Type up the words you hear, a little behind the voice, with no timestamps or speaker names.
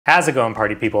How's it going,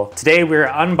 party people? Today we're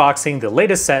unboxing the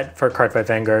latest set for Cardfight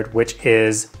Vanguard, which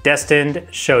is Destined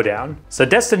Showdown. So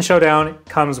Destined Showdown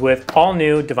comes with all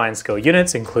new Divine Skill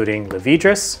units, including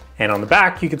Levidrus. And on the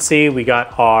back, you can see we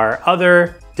got our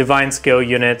other Divine Skill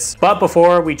units. But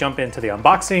before we jump into the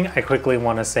unboxing, I quickly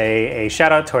want to say a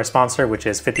shout out to our sponsor, which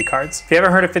is 50 Cards. If you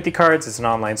haven't heard of 50 Cards, it's an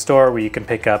online store where you can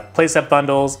pick up playset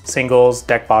bundles, singles,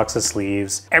 deck boxes,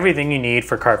 sleeves, everything you need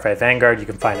for Cardfight Vanguard. You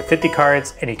can find at 50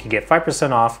 Cards and you can get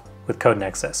 5% off with code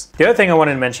Nexus. The other thing I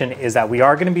wanted to mention is that we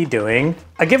are going to be doing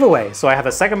a giveaway. So I have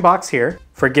a second box here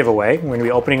for giveaway. We're going to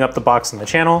be opening up the box on the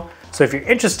channel. So if you're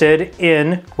interested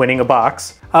in winning a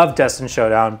box of Destined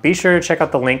Showdown, be sure to check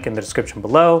out the link in the description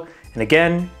below. And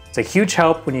again, it's a huge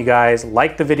help when you guys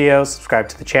like the video, subscribe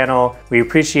to the channel. We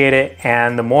appreciate it.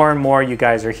 And the more and more you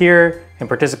guys are here and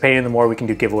participating, the more we can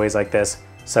do giveaways like this.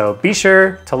 So be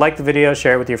sure to like the video,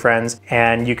 share it with your friends,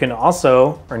 and you can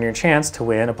also earn your chance to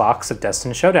win a box of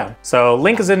Destined Showdown. So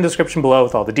link is in the description below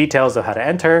with all the details of how to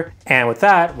enter. And with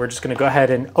that, we're just gonna go ahead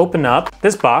and open up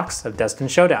this box of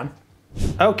Destined Showdown.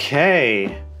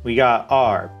 Okay, we got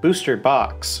our booster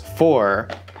box for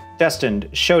Destined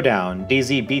Showdown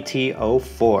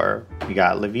DZ-BT04. We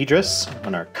got Levidrus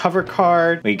on our cover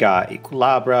card. We got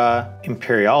Equilabra,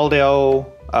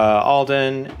 Imperialdo,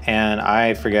 Alden, and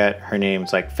I forget her name.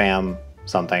 It's like Fam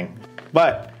something.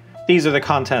 But these are the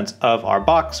contents of our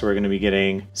box. We're going to be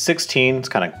getting 16. It's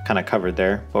kind of covered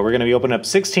there, but we're going to be opening up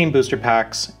 16 booster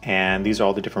packs, and these are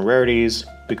all the different rarities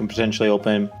we can potentially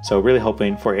open. So really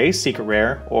hoping for a secret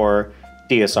rare or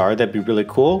DSR. That'd be really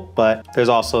cool. But there's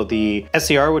also the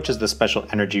SCR, which is the special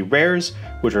energy rares,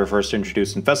 which were first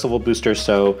introduced in festival boosters.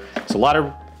 So it's a lot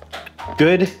of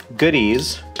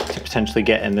goodies to potentially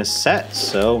get in this set.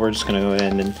 So we're just gonna go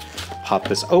ahead and pop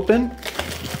this open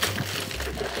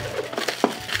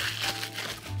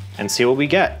and see what we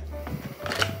get.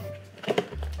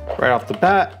 Right off the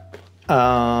bat,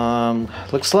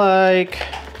 looks like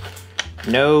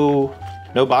no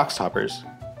box toppers.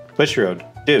 Bushiroad,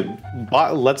 dude,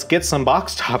 let's get some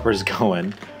box toppers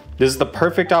going. This is the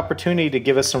perfect opportunity to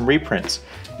give us some reprints.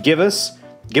 Give us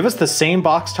the same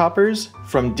box toppers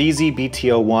from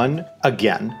DZ-BT01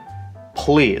 again,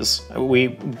 please.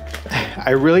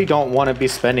 I really don't want to be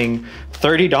spending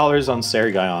 $30 on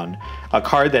Sergeion, a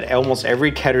card that almost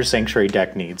every Keter Sanctuary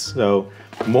deck needs. So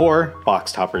more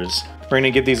box toppers. We're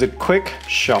gonna give these a quick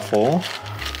shuffle,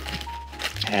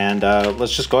 and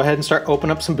let's just go ahead and start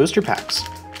opening up some booster packs.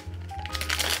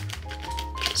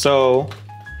 So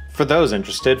for those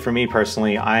interested, for me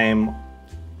personally, I'm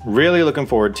really looking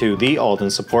forward to the Alden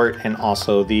support and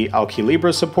also the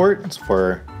Alquilibra support. It's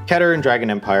for Keter and Dragon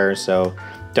Empire, so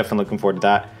definitely looking forward to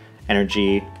that.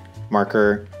 Energy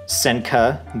marker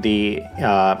Senka, the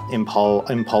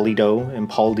Impaldido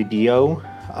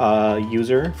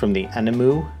user from the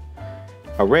Enemu,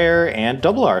 a rare, and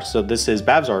double R. So this is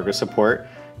Babzarga support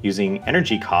using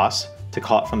energy costs to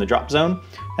call it from the drop zone.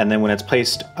 And then when it's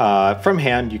placed from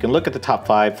hand, you can look at the top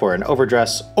 5 for an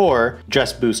overdress or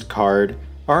dress boost card,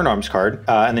 or an arms card,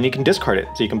 and then you can discard it,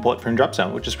 so you can pull it from drop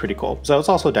zone, which is pretty cool. So it's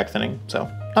also deck thinning, so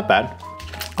not bad.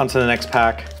 On to the next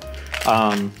pack.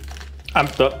 One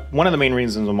of the main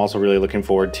reasons I'm also really looking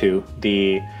forward to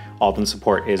the Alden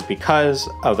support is because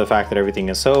of the fact that everything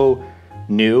is so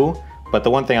new, but the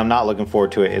one thing I'm not looking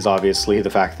forward to it is obviously the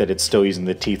fact that it's still using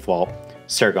the Teeth Vault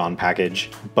Sergon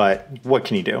package, but what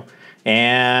can you do?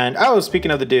 And oh, speaking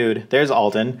of the dude, there's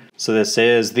Alden. So this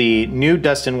is the new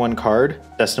Destined 1 card,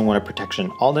 Destined 1 of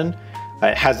Protection Alden.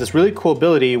 It has this really cool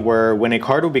ability where when a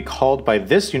card will be called by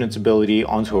this unit's ability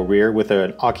onto a rear with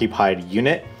an occupied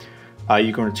unit,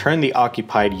 you can return the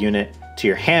occupied unit to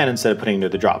your hand instead of putting it into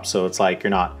the drop. So it's like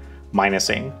you're not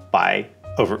minusing by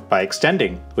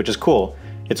extending, which is cool.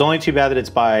 It's only too bad that it's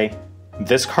by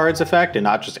this card's effect and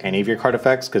not just any of your card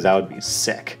effects, because that would be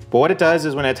sick. But what it does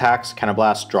is when it attacks,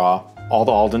 Counterblast, draw, all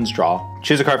the Aldens draw,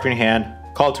 choose a card from your hand,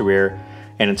 call it to rear,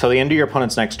 and until the end of your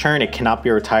opponent's next turn, it cannot be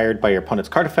retired by your opponent's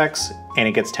card effects, and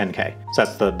it gets 10k. So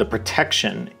that's the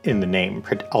protection in the name,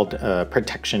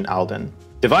 Protection Alden.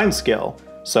 Divine Skill.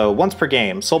 So once per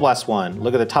game, Soul Blast 1,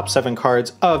 look at the top 7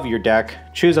 cards of your deck,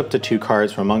 choose up to 2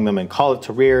 cards from among them and call it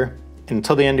to rear, and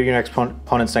until the end of your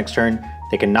opponent's next turn,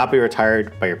 they cannot be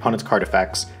retired by your opponent's card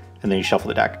effects, and then you shuffle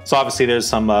the deck. So obviously there's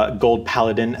some Gold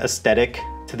Paladin aesthetic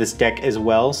to this deck as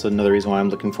well, so another reason why I'm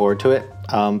looking forward to it.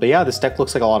 But yeah, this deck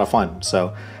looks like a lot of fun.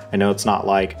 So I know it's not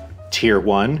like tier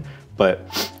 1, but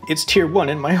it's tier 1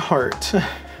 in my heart. So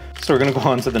we're gonna go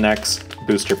on to the next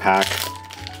booster pack.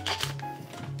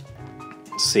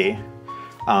 Let's see.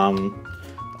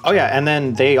 Oh yeah, and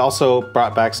then they also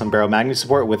brought back some Barrow Magni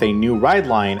support with a new ride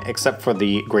line, except for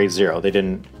the grade 0. They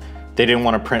didn't they didn't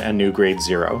want to print a new grade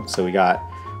 0. So we got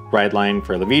Ride Line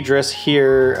for Levidrus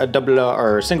here, a double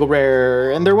R or single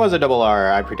rare, and there was a double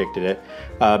R, I predicted it.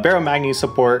 Barrow Magni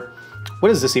support. What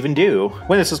does this even do?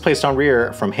 When this is placed on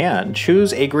rear from hand,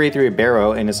 choose a grade 3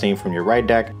 Barrow and its name from your ride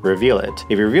deck, reveal it.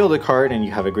 If you reveal the card and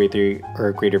you have a grade 3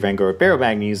 or greater Vanguard Barrow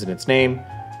Magnis in its name,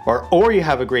 or you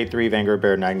have a grade 3 Vanguard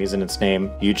Barrow Magnis in its name,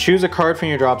 you choose a card from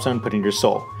your drop zone, put in your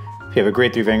soul. If you have a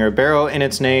grade 3 Vanguard Barrow in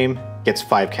its name, gets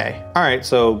 5k. All right,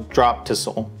 so drop to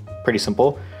soul, pretty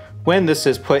simple. When this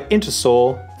is put into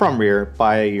soul from rear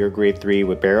by your grade 3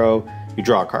 with Barrow, you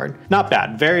draw a card. Not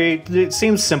bad, it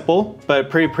seems simple, but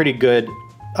pretty good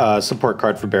support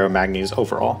card for Barrow Magnis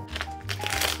overall.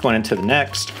 Going into the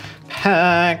next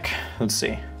pack, let's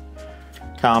see.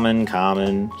 Common,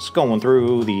 just going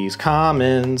through these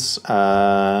commons.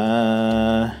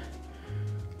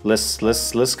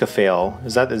 Liskafale,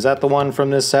 is that the one from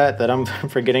this set that I'm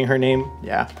forgetting her name?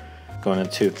 Yeah. Going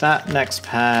into that next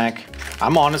pack.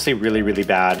 I'm honestly really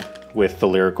bad with the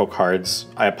lyrical cards.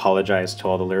 I apologize to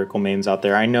all the lyrical mains out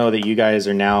there. I know that you guys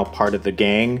are now part of the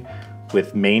gang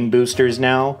with main boosters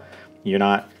now. You're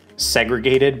not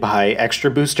segregated by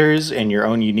extra boosters and your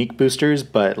own unique boosters,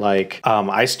 but like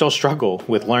I still struggle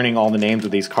with learning all the names of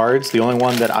these cards. The only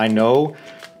one that I know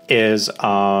is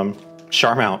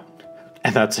Charmount,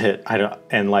 and that's it.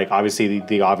 And like obviously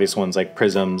the obvious ones like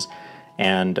Prisms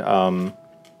and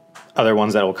other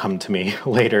ones that will come to me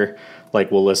later, like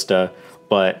Willista.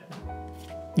 But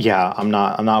yeah, I'm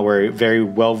not very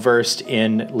well versed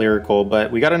in lyrical,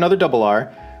 but we got another double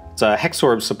R. It's a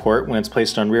Hexorb support. When it's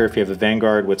placed on rear, if you have a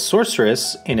Vanguard with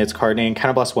Sorceress in its card name,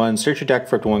 counterblast 1, search your deck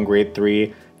for up to 1 grade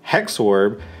 3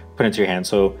 Hexorb, put it into your hand.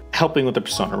 So helping with the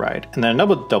Persona ride. And then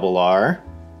another double R.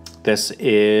 This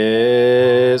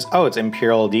is, it's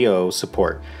Imperial Dio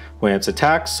support. When it's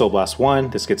attacked, Soul Blast 1,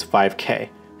 this gets 5k.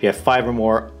 If you have 5 or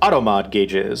more Automod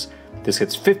gauges, this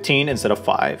gets 15 instead of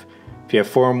 5. If you have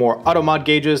 4 or more Automod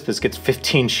gauges, this gets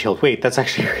 15 shield. Wait, that's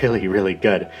actually really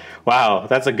good. Wow,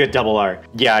 that's a good double R.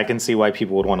 Yeah, I can see why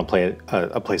people would want to play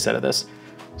a playset of this.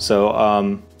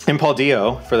 So, Impel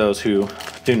Dio, for those who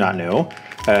do not know,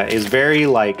 is very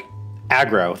like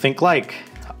aggro. Think like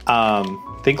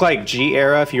G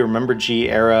era, if you remember G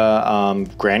era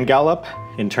Grand Gallop,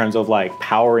 in terms of like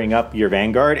powering up your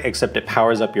Vanguard, except it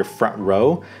powers up your front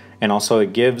row, and also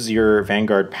it gives your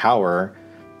Vanguard power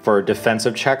for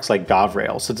defensive checks like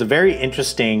Gavrail. So it's a very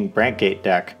interesting Brantgate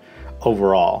deck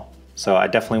overall. So I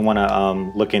definitely want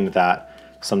to look into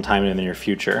that sometime in the near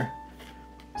future.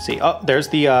 See, there's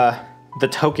the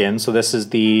token. So this is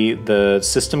the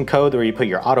system code where you put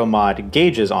your Automod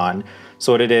gauges on.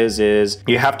 So what it is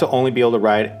you have to only be able to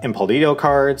ride Impaldido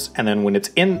cards, and then when it's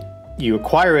in, you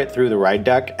acquire it through the ride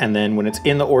deck, and then when it's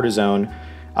in the order zone,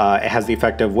 it has the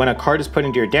effect of when a card is put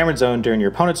into your damage zone during your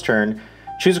opponent's turn,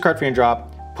 choose a card for your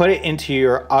drop, put it into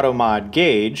your Automod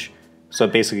gauge, so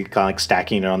basically kind of like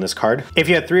stacking it on this card. If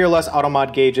you have 3 or less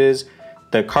Automod gauges,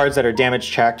 the cards that are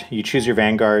damage checked, you choose your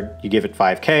Vanguard, you give it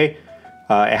 5k.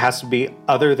 It has to be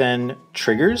other than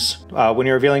triggers when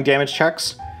you're revealing damage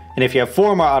checks. And if you have 4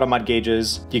 or more Automod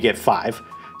gauges, you get 5.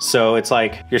 So it's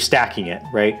like you're stacking it,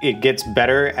 right? It gets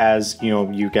better as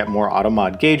you get more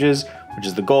Automod gauges, which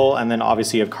is the goal, and then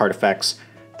obviously you have card effects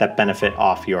that benefit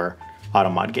off your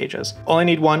Automod gauges. Only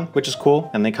need 1, which is cool,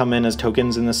 and they come in as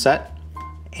tokens in this set.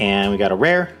 And we got a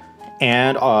rare.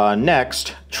 And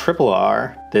next, triple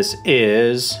R. This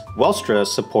is Welstra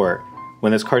support.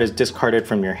 When this card is discarded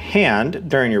from your hand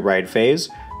during your ride phase,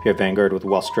 if you have Vanguard with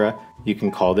Welstra, you can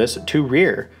call this to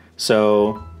rear.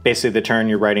 So basically the turn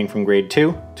you're riding from grade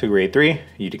 2 to grade 3,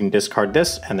 you can discard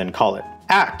this and then call it.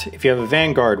 Act. If you have a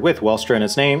Vanguard with Welstra in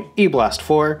its name, E-Blast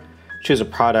 4, choose a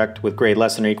product with grade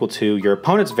less than or equal to your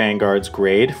opponent's Vanguard's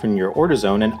grade from your order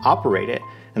zone and operate it.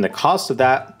 And the cost of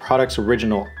that product's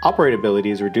original operate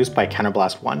ability is reduced by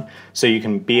Counterblast 1. So you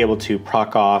can be able to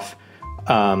proc off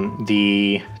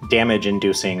the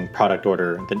damage-inducing product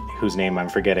order, whose name I'm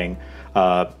forgetting,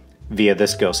 via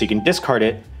this go. So you can discard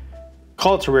it,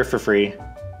 call it to rear for free,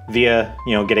 via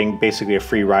getting basically a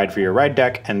free ride for your ride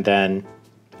deck, and then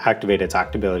activate its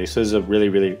act ability. So this is a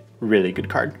really good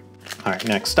card. All right,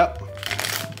 next up.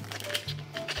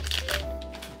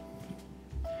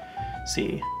 Let's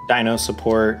see, Dino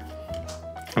support,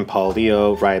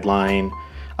 Impaldio, ride line.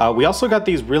 We also got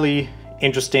these really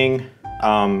interesting,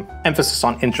 emphasis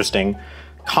on interesting,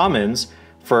 commons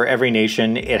for every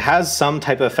nation. It has some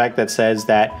type of effect that says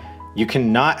that you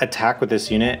cannot attack with this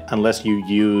unit unless you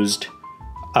used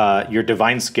your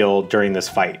divine skill during this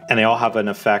fight. And they all have an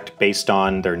effect based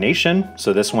on their nation.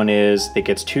 So this one is, it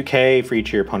gets 2k for each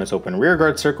of your opponent's open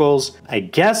rearguard circles. I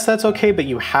guess that's okay, but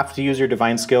you have to use your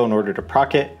divine skill in order to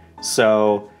proc it.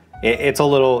 So it's a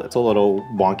little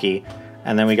wonky.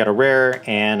 And then we got a rare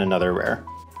and another rare.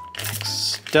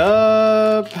 Next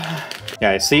up,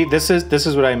 yeah, see, this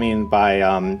is what I mean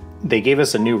by they gave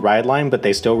us a new ride line, but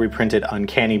they still reprinted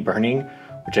Uncanny Burning,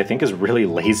 which I think is really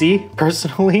lazy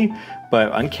personally.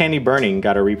 But Uncanny Burning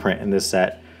got a reprint in this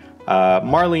set.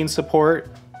 Marlene support,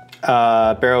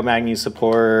 Barrow Magni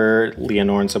support,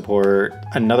 Leonorn support,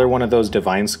 another one of those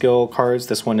Divine Skill cards.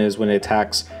 This one is when it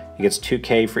attacks, it gets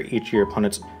 2k for each of your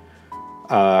opponent's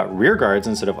rear guards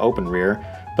instead of open rear.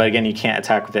 But again, you can't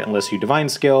attack with it unless you Divine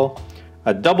Skill.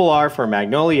 A double R for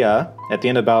Magnolia. At the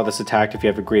end of battle, this attacked if you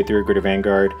have a grade 3 or greater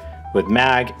Vanguard with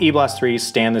Mag. E-Blast 3,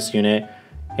 stand this unit,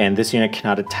 and this unit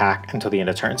cannot attack until the end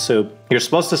of turn. So you're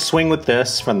supposed to swing with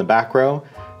this from the back row,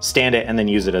 stand it, and then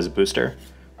use it as a booster.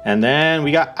 And then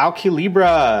we got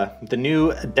Alkilibra, the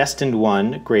new Destined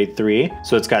one, grade 3.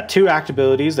 So it's got 2 act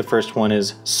abilities. The first one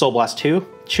is Soul Blast 2.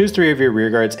 Choose 3 of your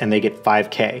rear guards and they get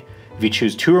 5k. If you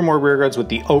choose 2 or more rear guards with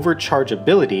the Overcharge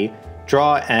ability,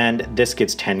 draw, and this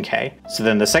gets 10k. So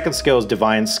then the second skill is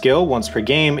Divine Skill, once per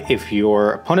game. If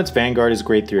your opponent's Vanguard is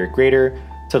grade 3 or greater,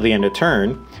 till the end of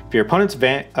turn. If your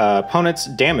opponent's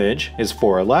damage is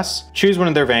 4 or less, choose one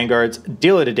of their Vanguards,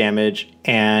 deal it a damage,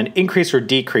 and increase or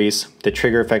decrease the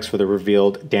trigger effects for the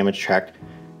revealed damage check.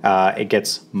 It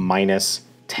gets minus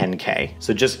 10k.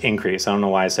 So just increase. I don't know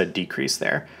why I said decrease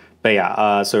there. But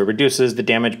yeah, so it reduces the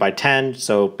damage by 10.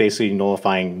 So basically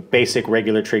nullifying basic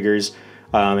regular triggers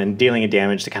and dealing a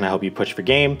damage to kind of help you push for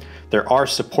game. There are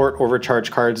support overcharge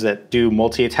cards that do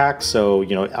multi-attacks. So,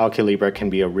 you know, Alkilibra can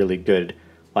be a really good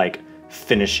like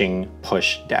finishing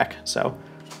push deck. So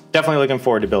definitely looking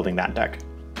forward to building that deck.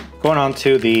 Going on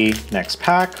to the next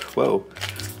pack. Whoa,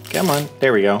 come on,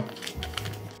 there we go.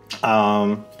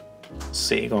 Let's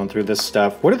see, going through this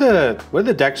stuff. What are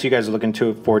the decks you guys are looking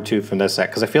forward to from this set?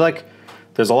 Because I feel like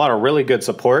there's a lot of really good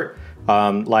support.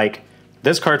 Like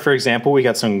this card, for example, we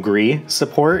got some Gree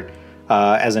support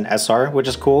as an SR, which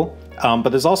is cool. But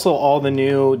there's also all the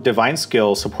new Divine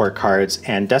Skill support cards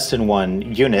and Destined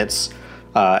 1 units.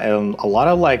 And a lot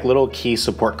of like little key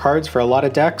support cards for a lot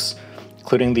of decks,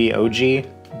 including the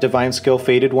OG Divine Skill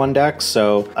Faded 1 deck.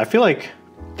 So I feel like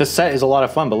this set is a lot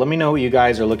of fun, but let me know what you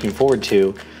guys are looking forward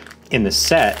to in the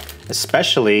set,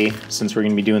 especially since we're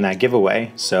going to be doing that giveaway.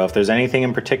 So if there's anything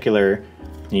in particular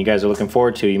you guys are looking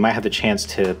forward to, you might have the chance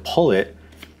to pull it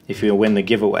if you win the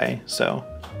giveaway. So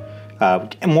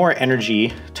more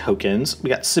energy tokens. We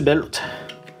got Sibylt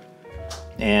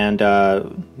and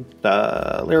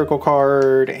the lyrical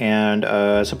card and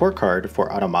a support card for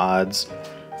Automods.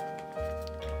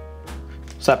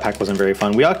 So that pack wasn't very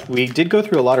fun. We did go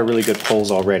through a lot of really good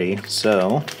pulls already,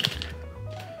 so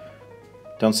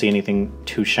don't see anything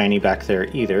too shiny back there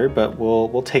either, but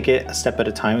we'll take it a step at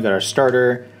a time. We got our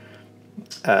starter,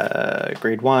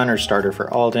 grade 1 or starter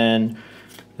for Alden,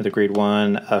 another grade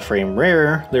 1 frame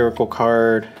rare lyrical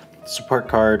card, support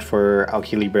card for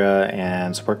Alkilibra,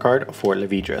 and support card for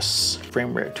Levidris.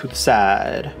 Frame rare to the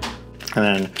side. And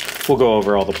then we'll go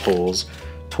over all the pulls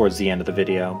towards the end of the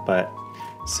video, but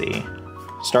let's see.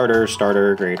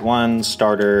 Starter, grade 1,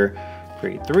 starter,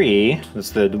 grade 3.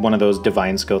 That's one of those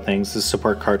Divine Skill things. This is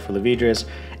support card for Levidris.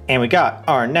 And we got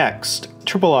our next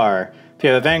triple R. If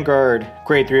you have a Vanguard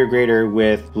grade 3 or greater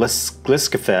with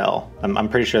Gliscafel, I'm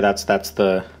pretty sure that's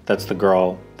the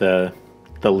girl, the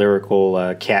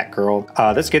lyrical cat girl.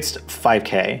 This gets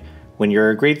 5k. When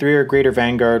you're a grade 3 or greater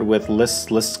Vanguard with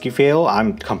Gliscafel,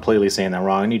 I'm completely saying that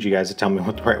wrong. I need you guys to tell me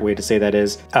what the right way to say that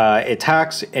is. It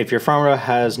attacks if your front row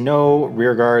has no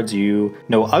rear guards,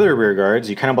 no other rear guards,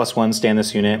 you kind of +1, stand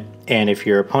this unit. And if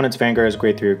your opponent's Vanguard is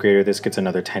grade 3 or greater, this gets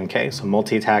another 10k. So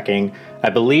multi-attacking. I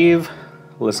believe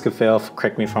Gliscafel,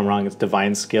 correct me if I'm wrong, it's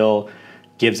Divine Skill,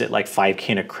 gives it like 5k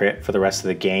in a crit for the rest of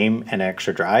the game and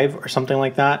extra drive or something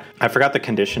like that. I forgot the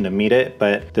condition to meet it,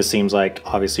 but this seems like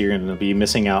obviously you're going to be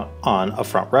missing out on a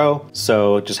front row.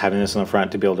 So just having this in the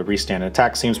front to be able to restand and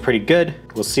attack seems pretty good.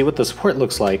 We'll see what the support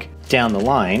looks like down the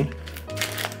line.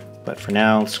 But for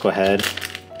now, let's go ahead,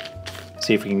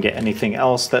 see if we can get anything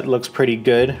else that looks pretty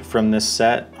good from this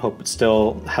set. Hope it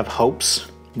still have hopes.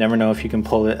 Never know if you can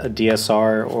pull a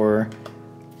DSR or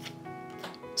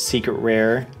secret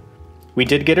rare. We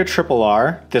did get a triple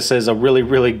R. This is a really,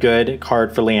 really good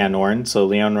card for Leonorn. So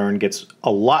Leonorn gets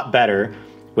a lot better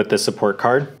with this support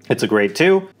card. It's a grade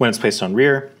 2 when it's placed on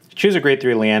rear. Choose a grade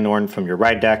 3 Leonorn from your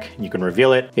ride deck. You can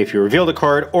reveal it. If you reveal the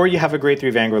card or you have a grade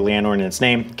 3 Vanguard Leonorn in its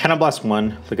name, Counterblast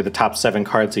 1, look at the top 7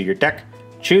 cards of your deck.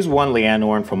 Choose one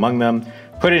Leonorn from among them,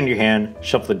 put it in your hand,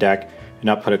 shuffle the deck, and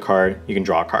not put a card, you can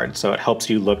draw a card. So it helps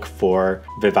you look for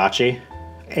Vivace,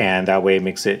 and that way it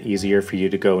makes it easier for you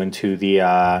to go into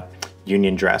the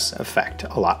Union Dress effect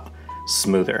a lot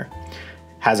smoother.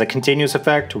 Has a continuous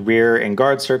effect, rear and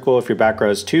guard circle. If your back row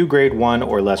has 2 grade 1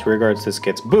 or less rear guards, this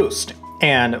gets boost.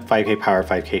 And 5k power,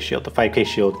 5k shield. The 5k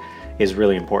shield is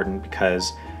really important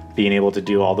because being able to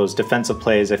do all those defensive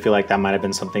plays, I feel like that might have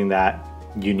been something that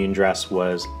Union Dress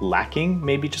was lacking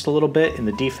maybe just a little bit in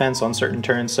the defense on certain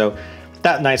turns. So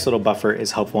that nice little buffer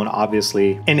is helpful, and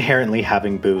obviously inherently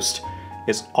having boost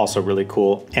is also really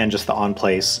cool. And just the on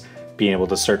place, being able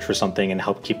to search for something and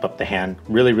help keep up the hand.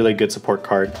 Really, really good support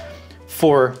card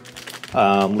for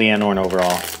Leanorn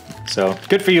overall. So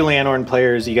good for you Leanorn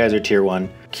players, you guys are tier 1.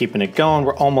 Keeping it going,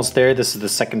 we're almost there. This is the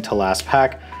second to last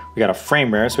pack. We got a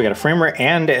frame rare, so we got a frame rare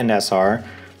and an SR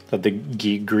of the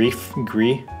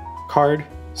Gree card.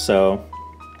 So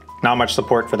not much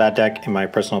support for that deck in my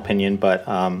personal opinion, but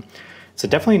it's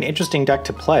definitely an interesting deck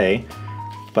to play,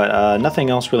 but nothing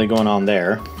else really going on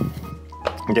there.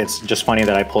 It's just funny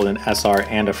that I pulled an SR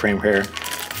and a frame rare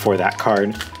for that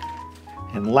card.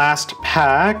 And last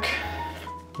pack,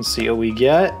 let's see what we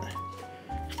get.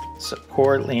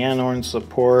 Support, Leanorn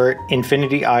support,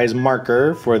 Infinity Eyes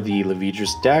marker for the Levidrus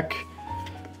deck.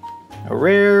 A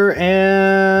rare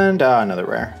and another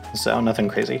rare, so nothing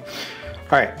crazy.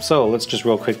 All right, so let's just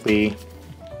real quickly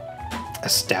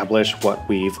establish what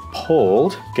we've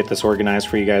pulled. Get this organized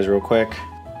for you guys real quick.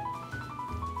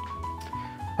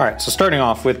 All right, so starting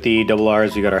off with the double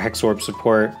R's, we got our Hexorb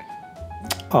support,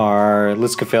 our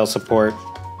Liskafale support,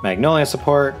 Magnolia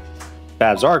support,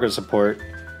 Babs-Argo support,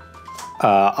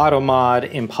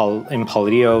 Automod,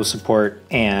 Impalio support,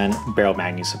 and Barrel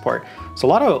Magni support. So a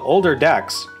lot of older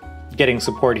decks getting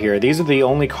support here. These are the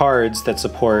only cards that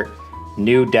support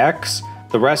new decks.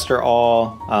 The rest are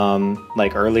all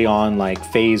like early on, like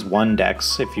phase 1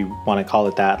 decks, if you want to call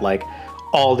it that. Like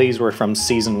all these were from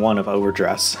season 1 of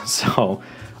Overdress. So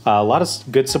a lot of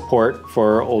good support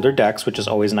for older decks, which is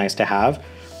always nice to have.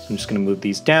 So I'm just going to move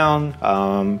these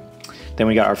down. Then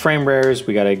we got our frame rares.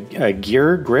 We got a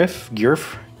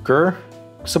Gur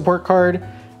support card,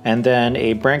 and then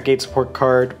a Brantgate support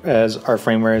card as our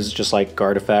frame rares, just like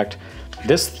guard effect.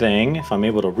 This thing, if I'm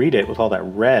able to read it with all that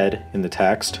red in the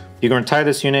text, you're going to tie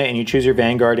this unit and you choose your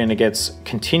Vanguard, and it gets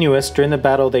continuous during the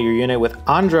battle that your unit with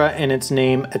Andra in its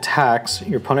name attacks.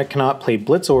 Your opponent cannot play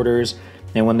blitz orders,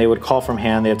 and when they would call from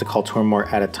hand, they have to call 2 or more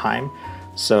at a time.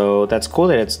 So that's cool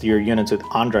that it's your units with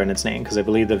Andra in its name, because I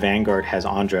believe the Vanguard has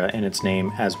Andra in its name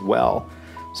as well.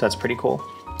 So that's pretty cool.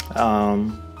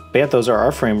 But yeah, those are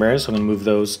our frame rares. So I'm gonna move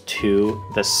those to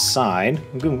the side.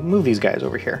 I'm gonna move these guys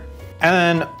over here.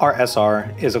 And then our SR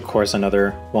is of course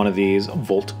another one of these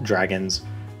Volt Dragons.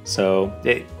 So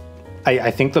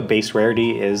I think the base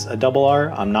rarity is a double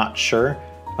R. I'm not sure.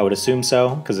 I would assume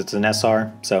so, because it's an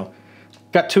SR. So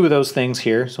got 2 of those things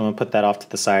here, so I'm gonna put that off to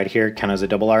the side here, count as a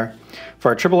double R. For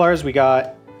our triple Rs, we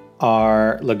got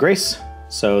our La Grace.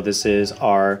 So this is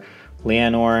our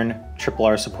Leanorn triple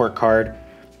R support card.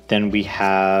 Then we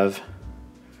have,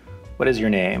 what is your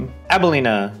name?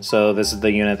 Abelina. So this is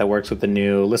the unit that works with the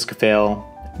new Liskafale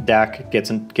deck,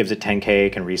 gives it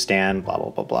 10k, can restand, blah, blah,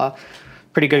 blah, blah.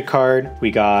 Pretty good card.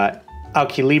 We got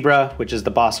Alquilibra, which is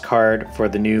the boss card for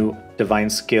the new Divine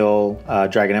Skill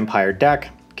Dragon Empire deck.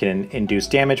 Can induce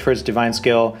damage for its Divine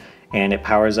Skill, and it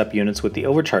powers up units with the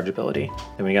Overcharge ability.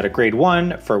 Then we got a grade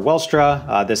 1 for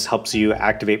Welstra. This helps you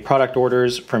activate product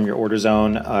orders from your order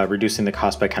zone, reducing the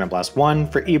cost by Counterblast 1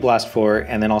 for E-Blast 4,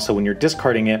 and then also when you're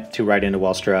discarding it to ride into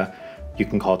Welstra, you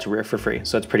can call it to rear for free.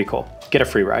 So it's pretty cool. Get a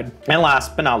free ride. And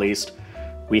last but not least,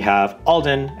 we have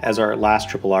Alden as our last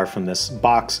triple R from this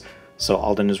box. So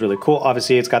Alden is really cool.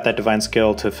 Obviously, it's got that Divine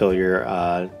Skill to fill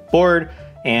your board,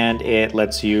 and it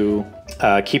lets you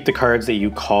keep the cards that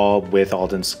you call with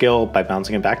Alden's skill by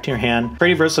bouncing it back to your hand.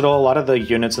 Pretty versatile. A lot of the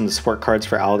units and the support cards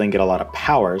for Alden get a lot of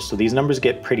power, so these numbers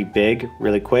get pretty big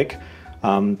really quick.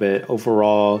 But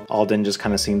overall, Alden just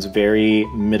kind of seems very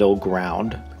middle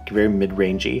ground, very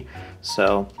mid-rangey.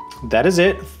 So that is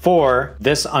it for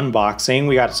this unboxing.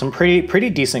 We got some pretty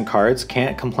decent cards.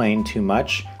 Can't complain too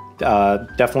much.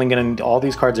 Definitely gonna, all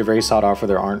these cards are very sought after.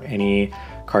 There aren't any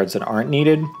cards that aren't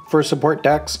needed for support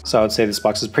decks. So I would say this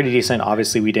box is pretty decent.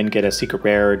 Obviously we didn't get a secret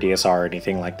rare or DSR or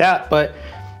anything like that, but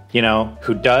you know,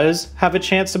 who does have a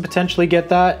chance to potentially get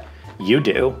that? You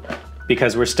do,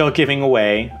 because we're still giving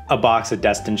away a box of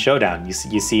Destined Showdown.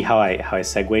 You see how I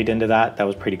segued into that? That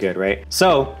was pretty good, right?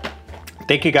 So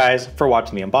thank you guys for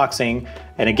watching the unboxing.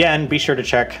 And again, be sure to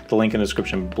check the link in the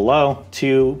description below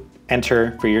to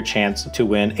enter for your chance to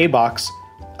win a box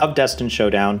of Destined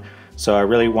Showdown. So I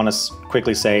really want to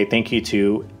quickly say thank you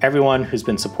to everyone who's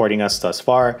been supporting us thus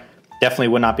far. Definitely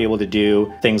would not be able to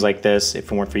do things like this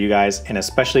if it weren't for you guys. And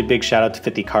especially big shout out to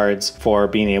 50 Cards for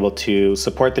being able to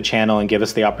support the channel and give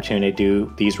us the opportunity to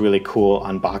do these really cool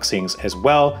unboxings as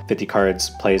well. 50 Cards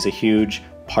plays a huge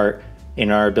part in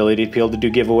our ability to be able to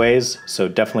do giveaways, so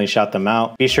definitely shout them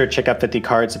out. Be sure to check out 50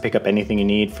 Cards to pick up anything you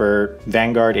need for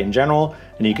Vanguard in general,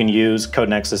 and you can use code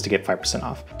Nexus to get 5%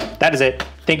 off. That is it.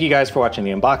 Thank you guys for watching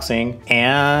the unboxing,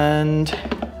 and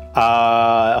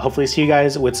hopefully see you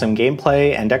guys with some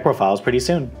gameplay and deck profiles pretty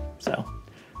soon. So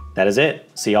that is it.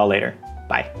 See y'all later.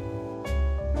 Bye.